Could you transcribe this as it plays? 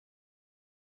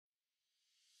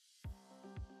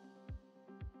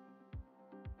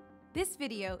This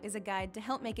video is a guide to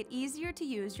help make it easier to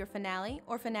use your Finale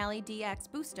or Finale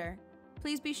DX booster.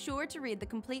 Please be sure to read the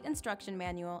complete instruction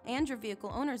manual and your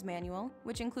vehicle owner's manual,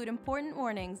 which include important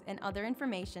warnings and other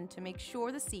information to make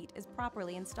sure the seat is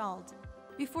properly installed.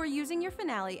 Before using your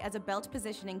Finale as a belt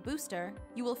positioning booster,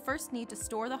 you will first need to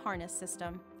store the harness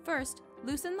system. First,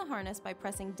 loosen the harness by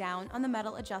pressing down on the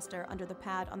metal adjuster under the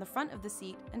pad on the front of the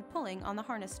seat and pulling on the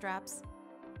harness straps.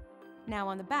 Now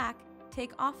on the back,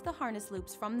 take off the harness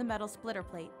loops from the metal splitter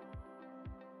plate.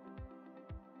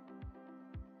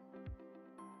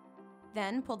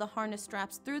 Then pull the harness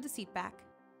straps through the seat back.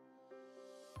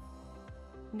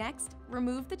 Next,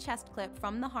 remove the chest clip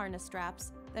from the harness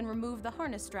straps, then remove the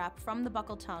harness strap from the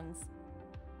buckle tongues.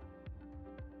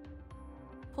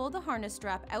 Pull the harness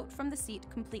strap out from the seat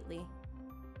completely.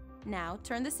 Now,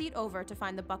 turn the seat over to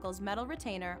find the buckle's metal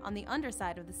retainer on the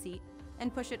underside of the seat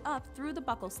and push it up through the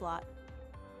buckle slot.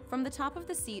 From the top of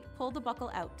the seat, pull the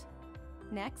buckle out.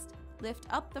 Next, lift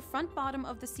up the front bottom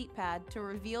of the seat pad to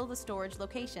reveal the storage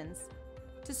locations.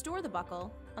 To store the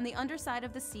buckle, on the underside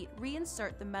of the seat,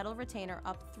 reinsert the metal retainer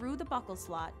up through the buckle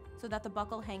slot so that the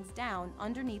buckle hangs down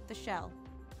underneath the shell.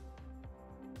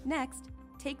 Next,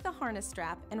 take the harness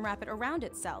strap and wrap it around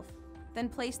itself. Then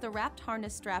place the wrapped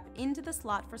harness strap into the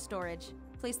slot for storage.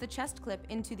 Place the chest clip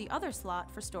into the other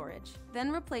slot for storage. Then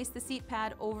replace the seat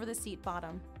pad over the seat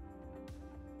bottom.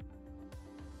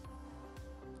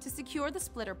 To secure the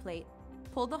splitter plate,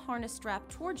 pull the harness strap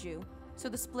towards you so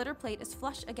the splitter plate is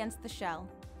flush against the shell.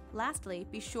 Lastly,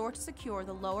 be sure to secure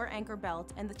the lower anchor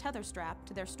belt and the tether strap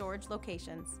to their storage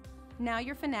locations. Now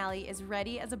your Finale is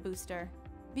ready as a booster.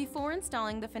 Before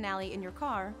installing the Finale in your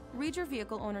car, read your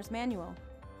vehicle owner's manual.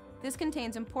 This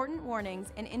contains important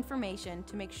warnings and information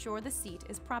to make sure the seat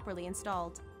is properly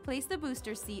installed. Place the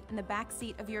booster seat in the back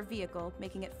seat of your vehicle,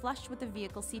 making it flush with the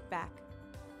vehicle seat back.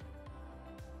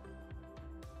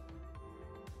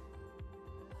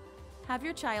 Have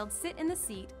your child sit in the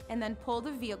seat and then pull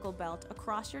the vehicle belt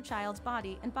across your child's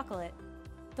body and buckle it.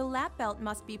 The lap belt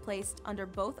must be placed under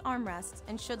both armrests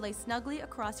and should lay snugly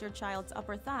across your child's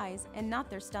upper thighs and not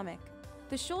their stomach.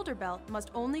 The shoulder belt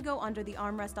must only go under the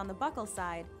armrest on the buckle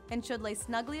side and should lay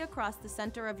snugly across the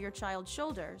center of your child's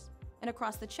shoulders and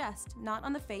across the chest, not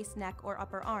on the face, neck, or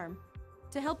upper arm.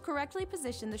 To help correctly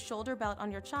position the shoulder belt on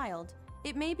your child,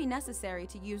 it may be necessary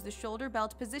to use the shoulder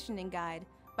belt positioning guide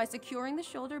by securing the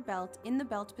shoulder belt in the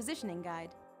belt positioning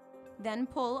guide. Then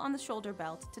pull on the shoulder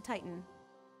belt to tighten.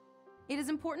 It is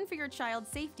important for your child's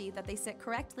safety that they sit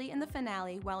correctly in the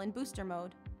Finale while in booster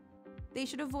mode. They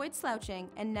should avoid slouching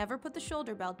and never put the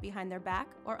shoulder belt behind their back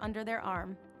or under their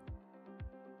arm.